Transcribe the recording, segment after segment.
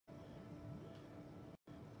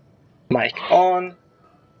Mic on.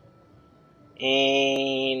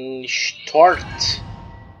 And start.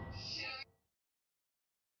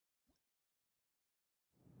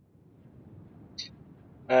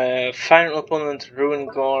 Final opponent, Ruin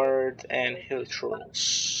Guard and Hill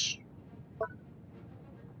Trolls.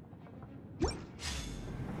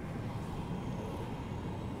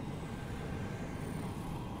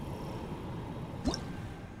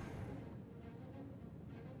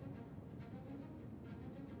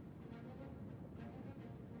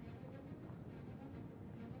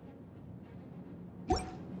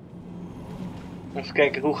 Even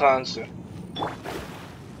kijken, hoe gaan ze?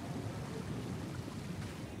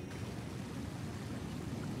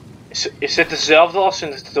 Is dit hetzelfde als in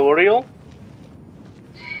de tutorial?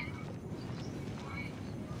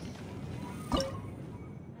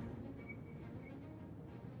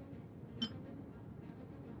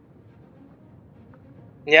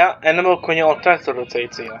 Ja, Animal kon je altijd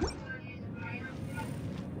rotaten, ja.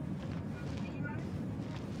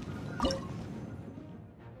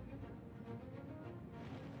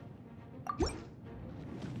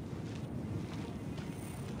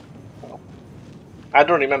 I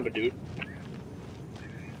don't remember, dude.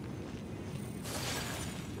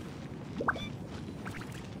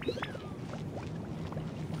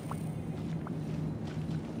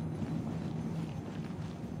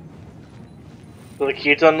 Wil ik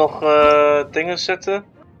hier dan nog dingen zetten?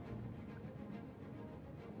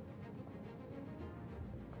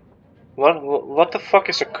 What the fuck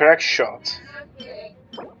is a crack shot?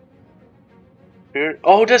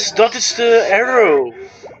 Oh, that is the arrow!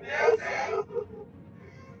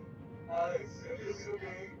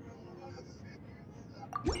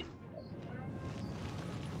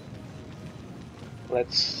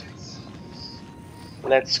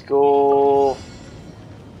 Let's go.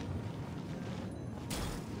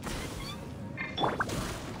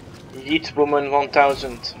 Yeet Woman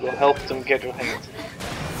 1000 will help them get ahead.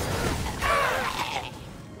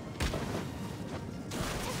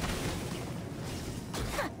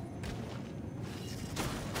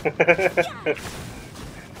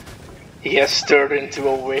 He has turned into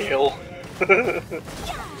a whale.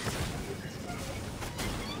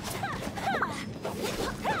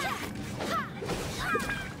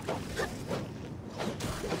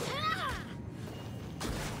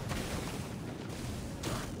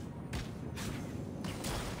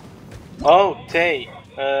 Oh, T.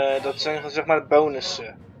 Dat zijn zeg maar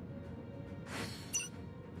bonussen.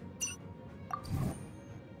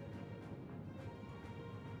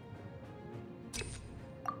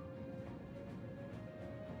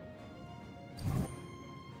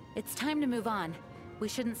 It's time to move on. We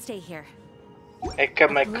shouldn't stay here. Ik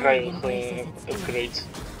heb mijn kruil geupgrade.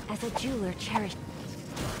 As a jeweler cherished.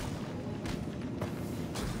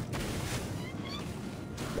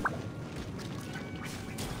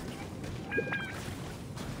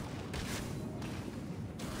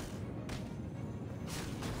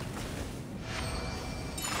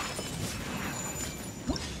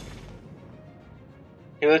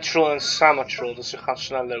 Electro en Samatrol, dus ze gaan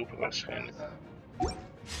snel lopen waarschijnlijk.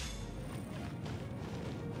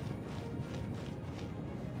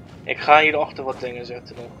 Ik ga hierachter wat dingen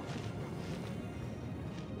zetten nog.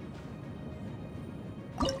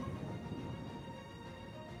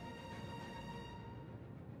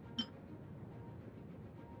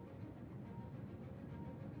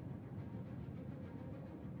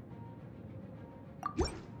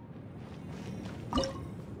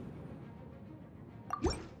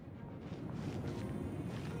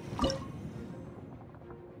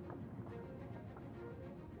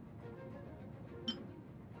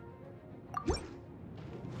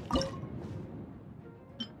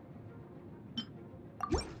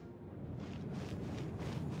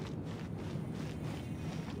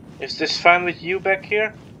 Is this fine with you back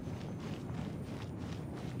here?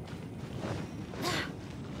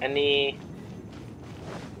 Any...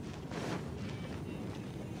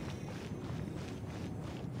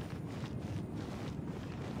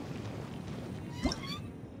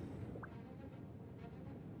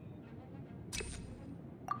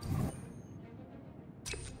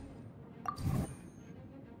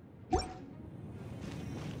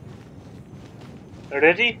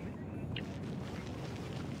 Ready?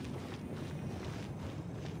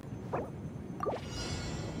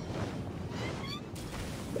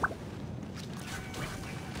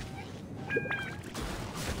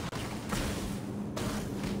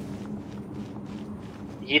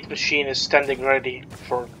 Yeet machine is standing ready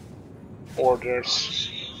for orders.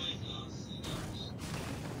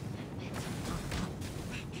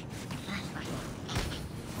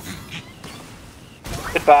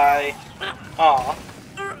 Goodbye. Aw.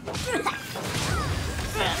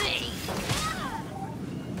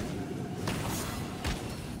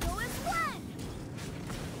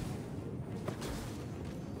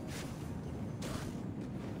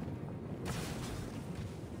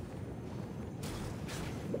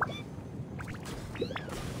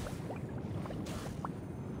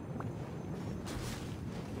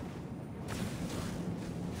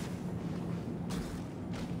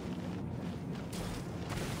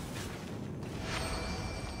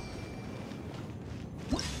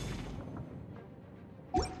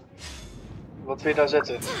 Wat wil je daar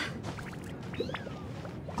zetten?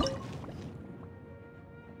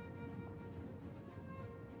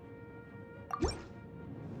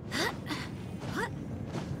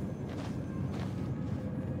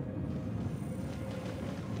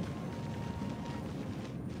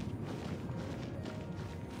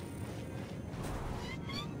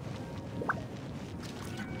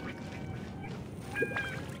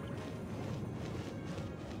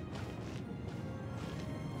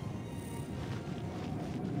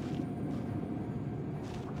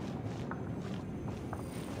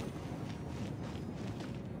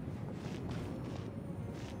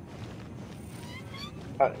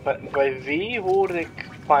 Bij wie hoorde ik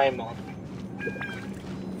Paimon?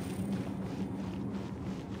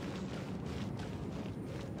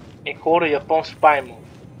 Ik hoorde Japans Paimon.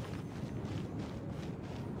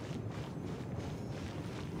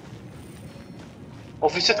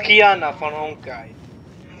 Of is het Kiana van Honkai?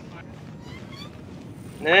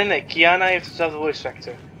 Nee, Kiana heeft dezelfde voice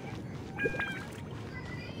actor.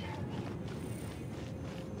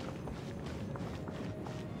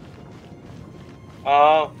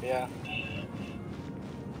 Oh, ja.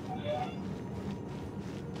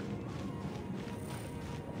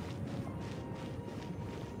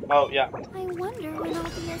 Oh, ja. I wonder when I'll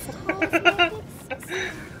be as tall as my big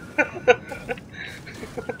sister.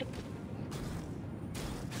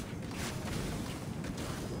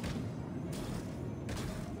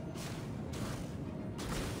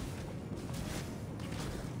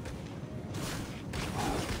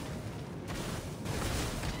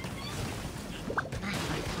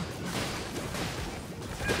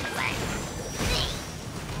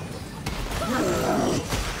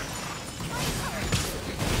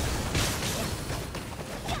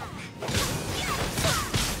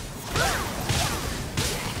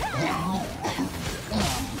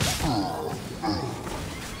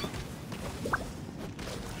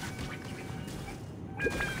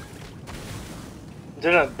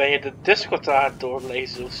 Dylan, ben je de Discord aan het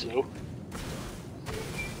doorlezen of zo?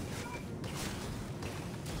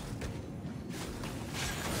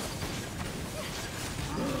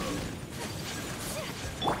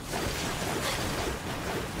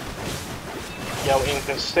 Jouw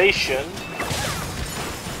infestation.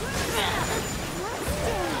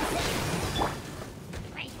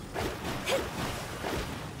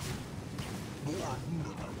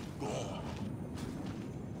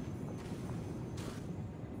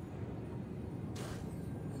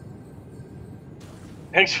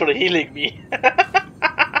 Thanks for healing me.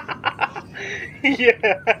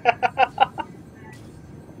 Yeah.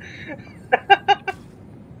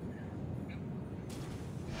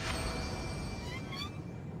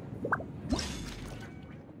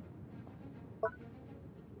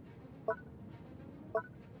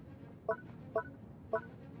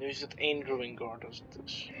 Nu is het 1 Ruin Guard als het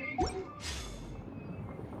is.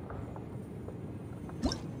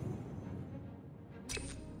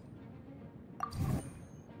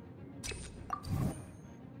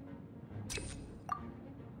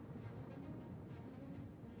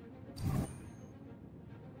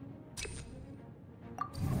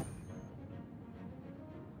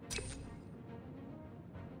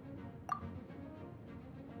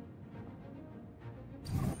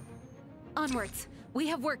 Onwards. We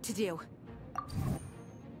have work to do.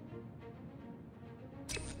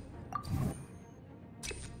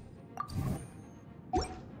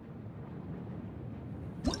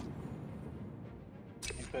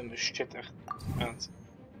 Ik ben de shit echt aan het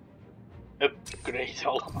upgrade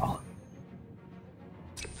allemaal.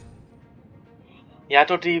 Ja,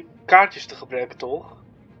 door die kaartjes te gebruiken toch?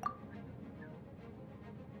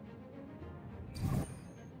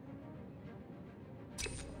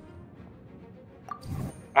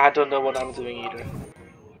 I don't know what I'm doing either.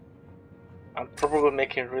 I'm probably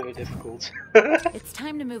making it really difficult. It's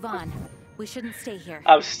time to move on. We shouldn't stay here.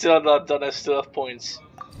 I'm still not done, I still have points.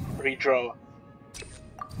 Redraw.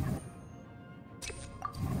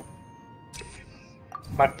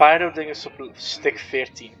 Mijn pyro ding is op stick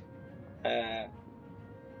 14.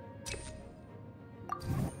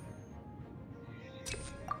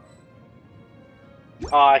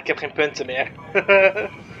 Ah, ik heb geen punten meer.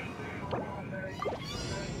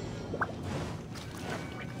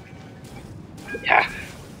 Ja.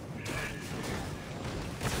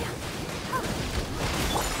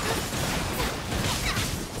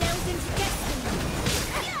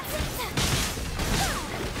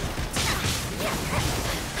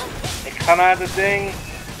 Ik ga naar het ding.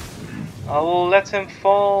 I will let him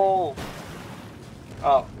fall.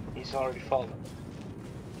 Oh, he's already fallen.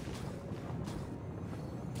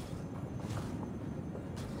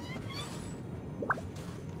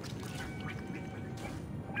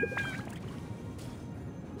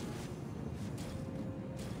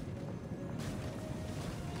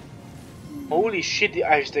 Holy shit, die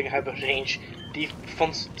ijsdingen hebben range.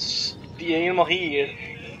 Die helemaal hier.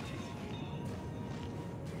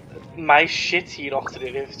 Mij shit hier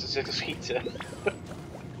achterin heeft te zitten schieten.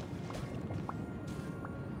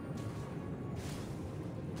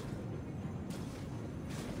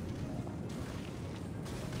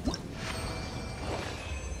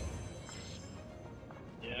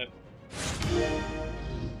 Ja.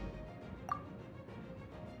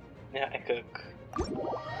 Ja, ik ook.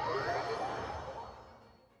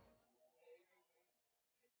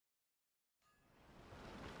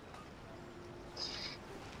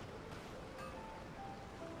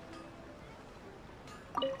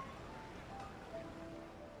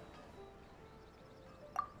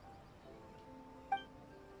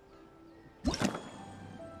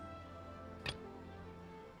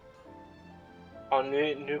 Oh,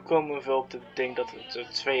 nu komen we wel op het ding dat we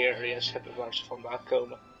 2 areas hebben waar ze vandaan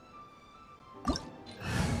komen.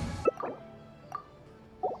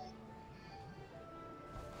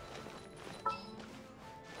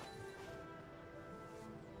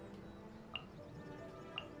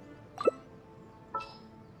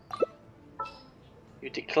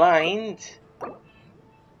 You declined.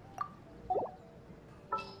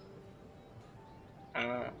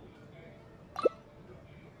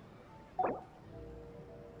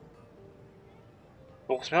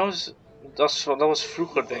 Volgens mij dat was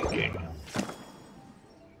vroeger, denk ik.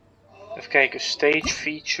 Even kijken, stage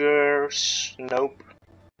features, nope.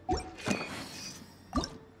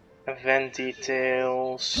 Event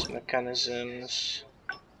details, mechanisms.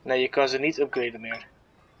 Nee, je kan ze niet upgraden meer.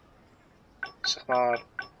 Zeg maar.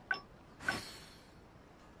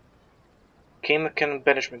 Arcane Mechanic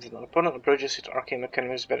Banishment. An opponent approaches it Arcane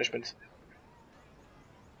Mechanic Banishment.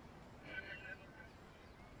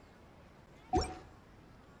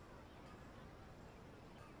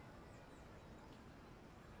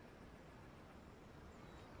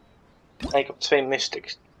 Ik heb 2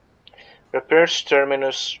 mystics. Repairs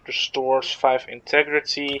Terminus, restores 5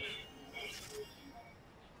 integrity.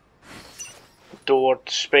 Door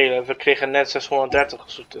te spelen. We kregen net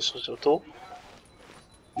 630 tussen zo toch?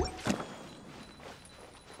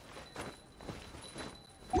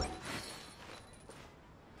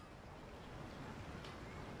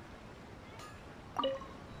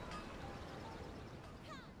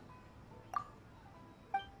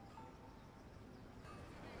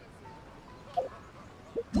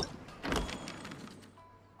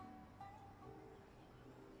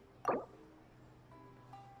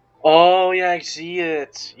 Oh ja, ik zie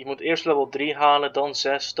het. Je moet eerst level 3 halen, dan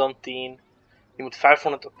 6, dan 10. Je moet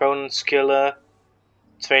 500 opponents killen.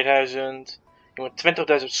 2000. Je moet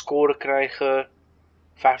 20.000 scoren krijgen.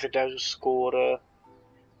 50.000 scoren.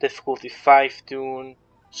 Difficulty 5 doen.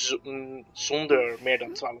 Zonder meer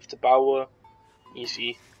dan 12 te bouwen.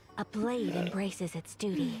 Easy. A blade embraces its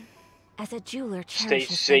duty. As a jeweler Stage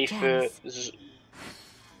cherishes their 7. gems.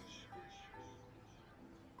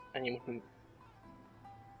 En je moet...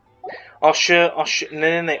 Als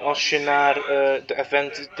je naar de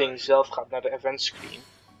event ding zelf gaat, naar de event screen.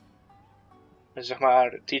 Zeg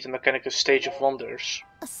maar, Titan Mechanicus Stage of Wonders.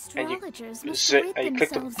 En je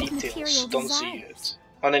klikt op details, dan zie je het.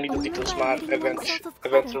 Oh nee, niet op details, maar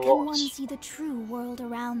event rewards.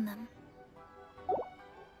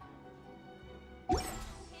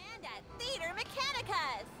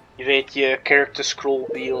 Je weet je character scroll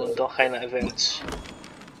wheel en dan ga je naar events.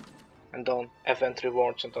 En dan event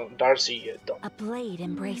rewards en dan, daar zie je het dan. A blade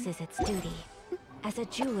embraces its duty. As a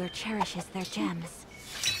jeweler cherishes their gems.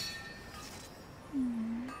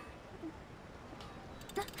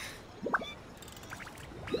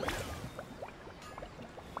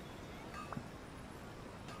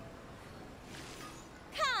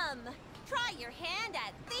 Come, try your hand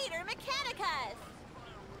at Theater Mechanicus.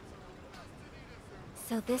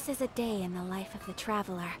 So this is a day in the life of the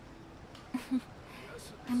traveler.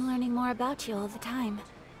 I'm learning more about you all the time.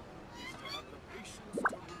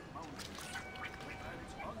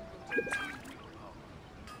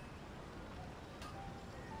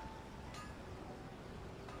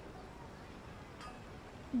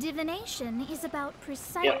 Divination is about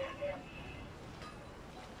precise. Yeah.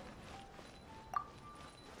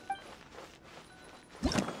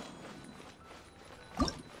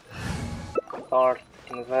 Start,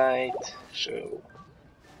 invite, so.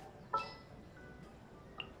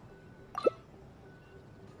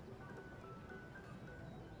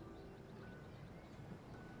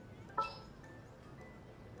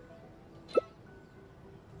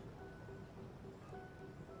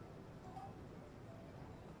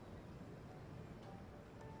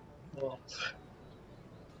 Wat?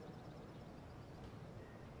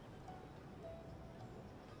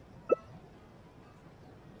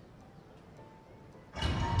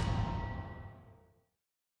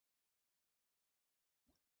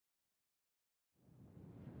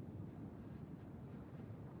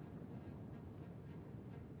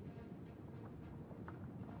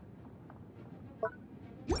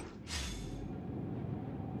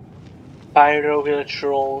 Pyro village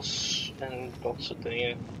trolls en dat soort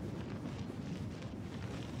dingen.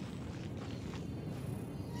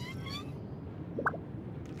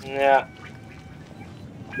 Ja.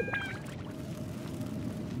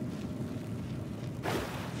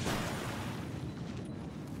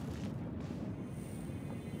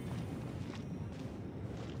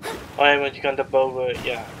 Oh ja, want je kan daarboven,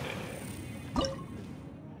 ja.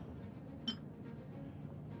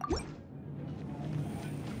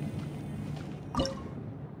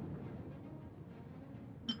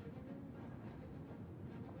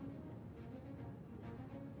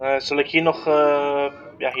 Zal ik hier nog,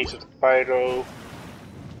 ja, hier zit Pyro.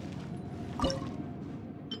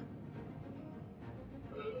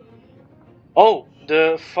 Oh,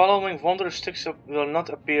 the following wondrous sticks will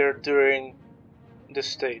not appear during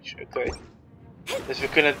this stage. Oké. Dus we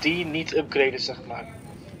kunnen die niet upgraden, zeg maar.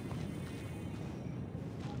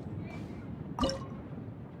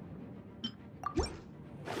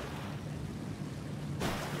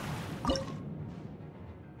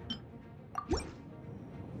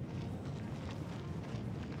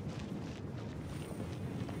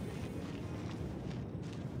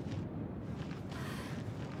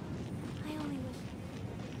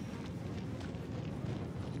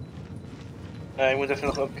 Ik moet even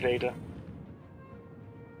nog upgraden.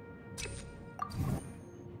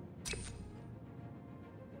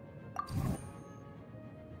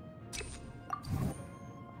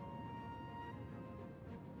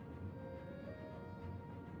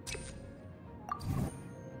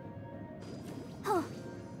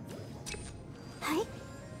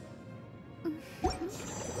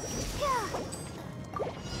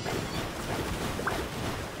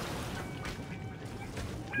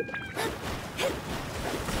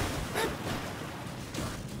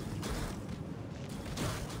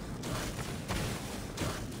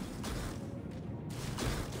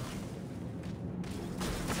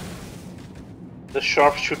 De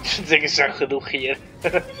sharpshooter dingen zijn genoeg hier.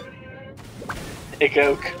 Ik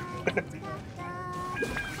ook.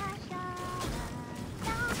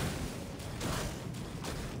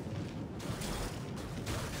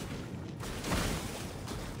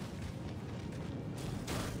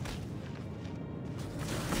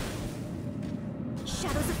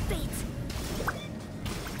 Shadows of fate.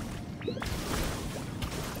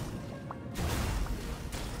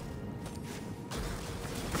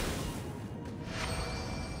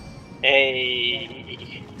 Hey.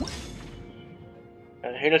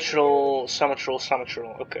 Hele troll, summer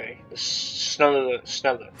troll. Oké. Dus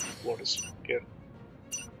sneller worden ze. Keer.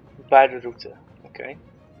 Beide route. Oké. I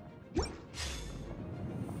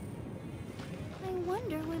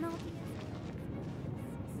wonder when I'll be.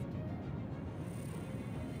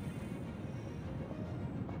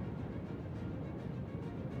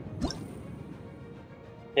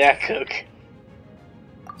 Ja, ik ook.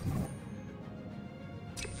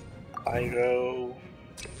 Pyro.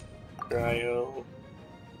 Cryo.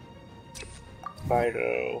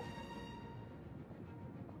 Pyro.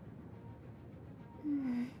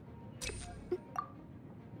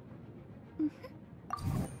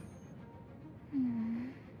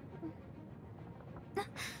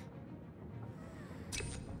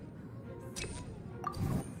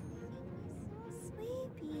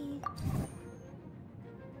 Sleepy.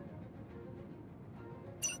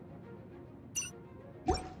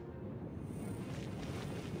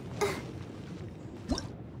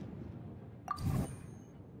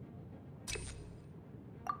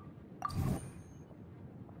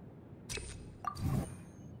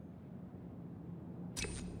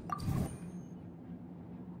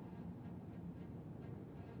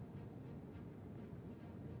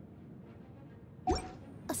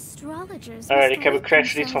 Astrologers Alright, must ik heb een rid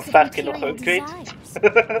crash rate van themselves 5 of keer nog material geüpgrade.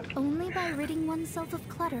 desires. Only by ridding oneself of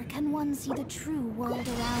clutter can one see the true world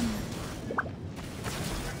around them.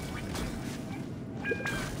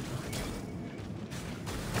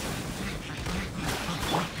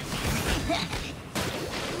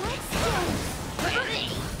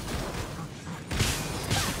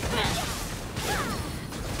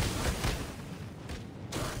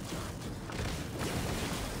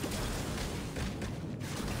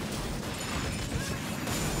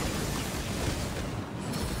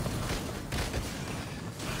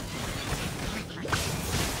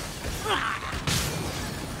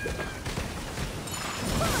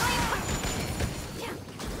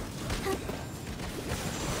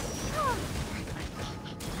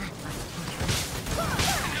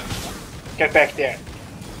 Get back there.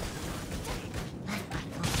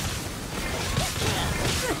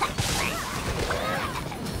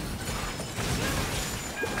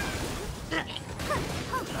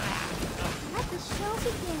 Let the show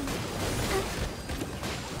begin.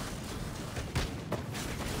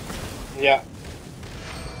 Yeah.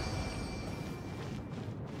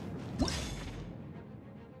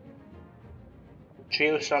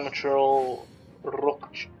 Geosymmetral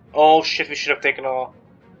rock. Oh shit, we should have taken a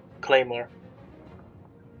claymore.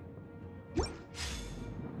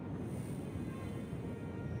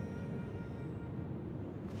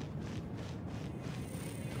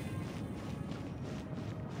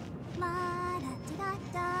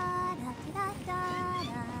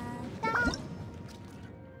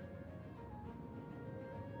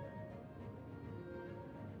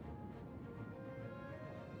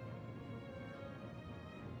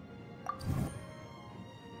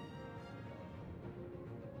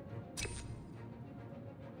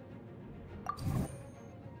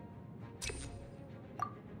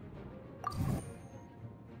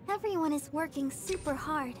 Everyone is working super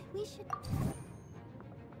hard. We should...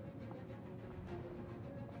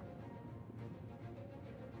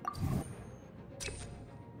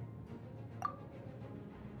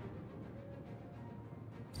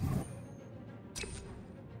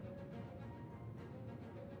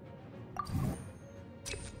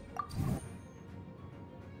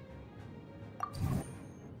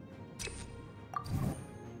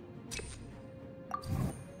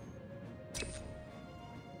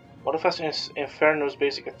 What if I Inferno's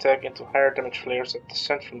basic attack into higher damage flares that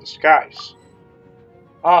descend from the skies?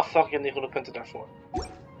 Ah, fuck, ik heb niet genoeg punten daarvoor.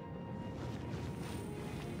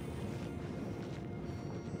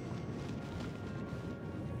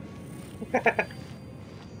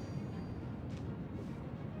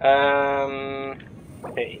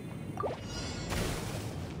 Hey.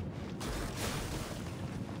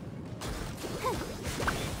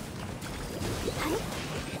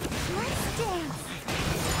 Let's dance.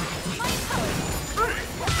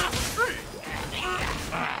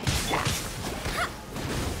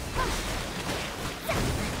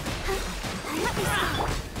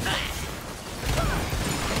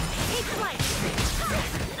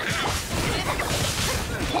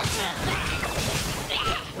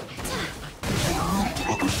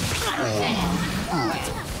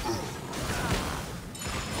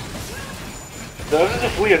 Dat is een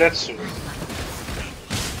goede redsuit.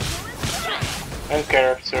 Een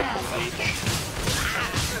character from Bleach.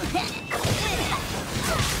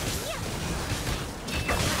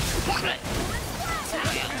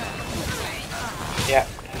 Yeah,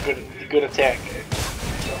 good attack.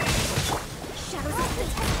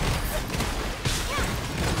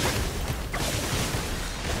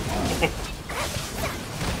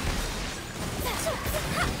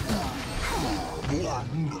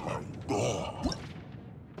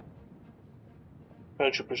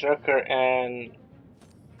 Virtual Berserker and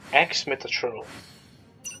Axe Metatron.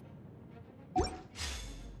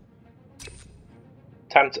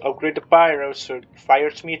 Time to upgrade the pyro so it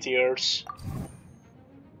fires meteors.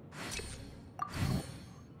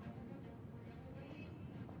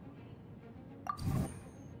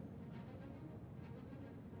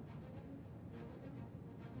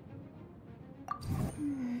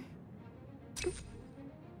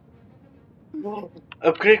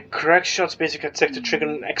 Upgrade Crackshot's basic attack to trigger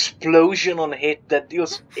an explosion on hit that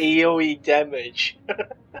deals AoE damage.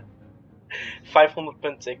 500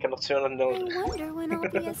 punten, ik heb nog 200 I nodig. wonder when I'll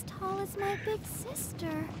be as tall as my big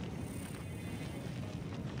sister.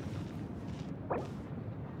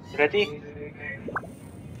 Ready?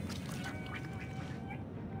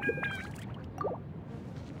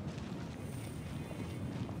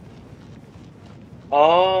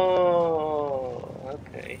 Oh,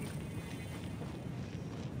 okay.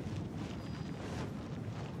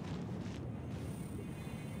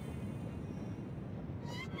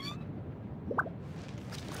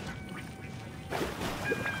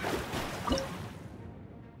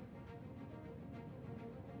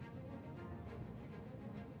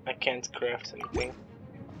 I can't craft anything.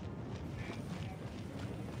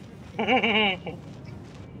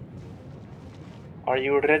 Are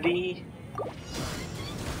you ready?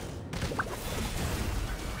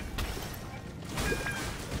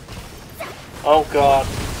 Oh god.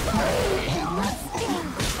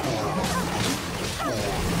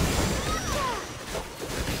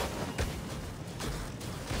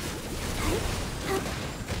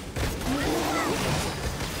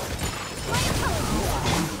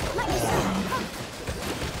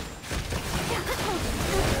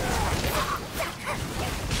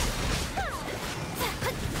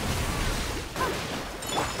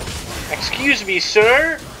 Excuse me,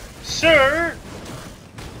 sir? Sir?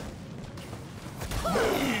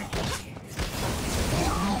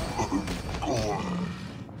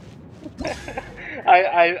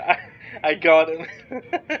 I got him.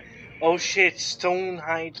 Oh shit,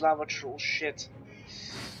 Stonehide lava troll, shit.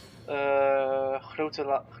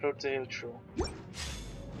 Grote hele troll.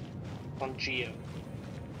 Van Geo.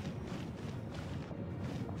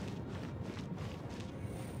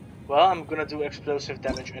 Well, I'm gonna do explosive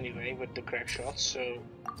damage anyway with the crack shots, so...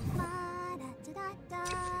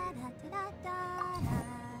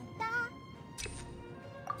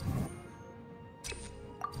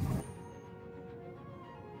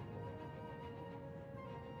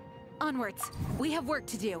 Onwards. We have work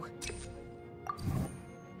to do.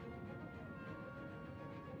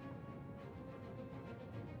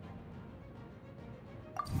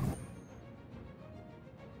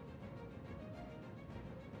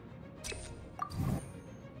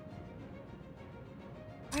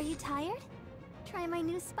 Are you tired? Try my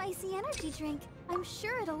new spicy energy drink. I'm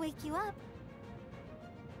sure it'll wake you up.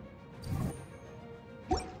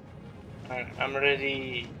 Alright, I'm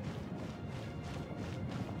ready.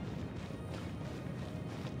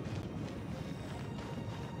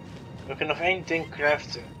 We kunnen nog één ding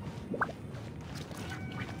craften.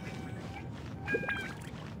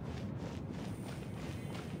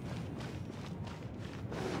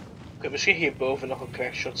 Oké, misschien hierboven nog een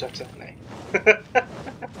crackshot zetten. Nee.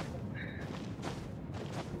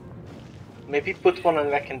 Maybe put one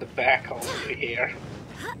like in the back over here.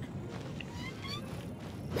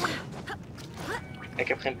 Ik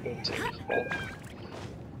heb geen punten in ieder geval.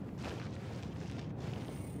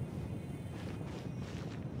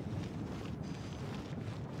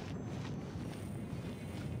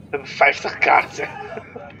 We hebben 50 kaarten.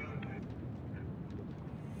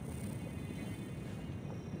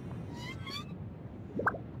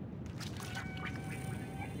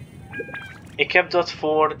 Ik heb dat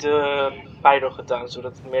voor de pyro gedaan,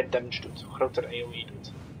 zodat het meer damage doet, groter AoE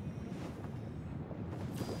doet.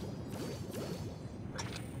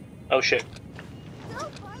 Oh shit.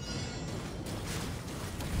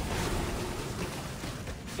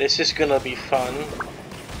 This is gonna be fun.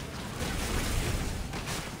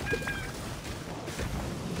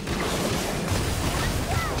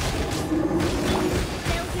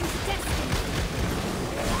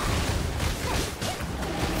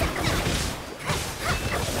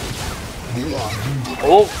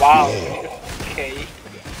 Oh wow, okay.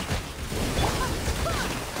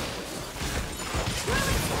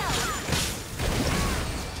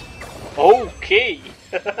 Okay.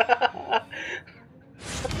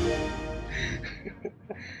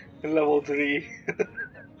 Level 3.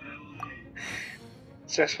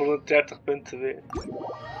 630 punten weer.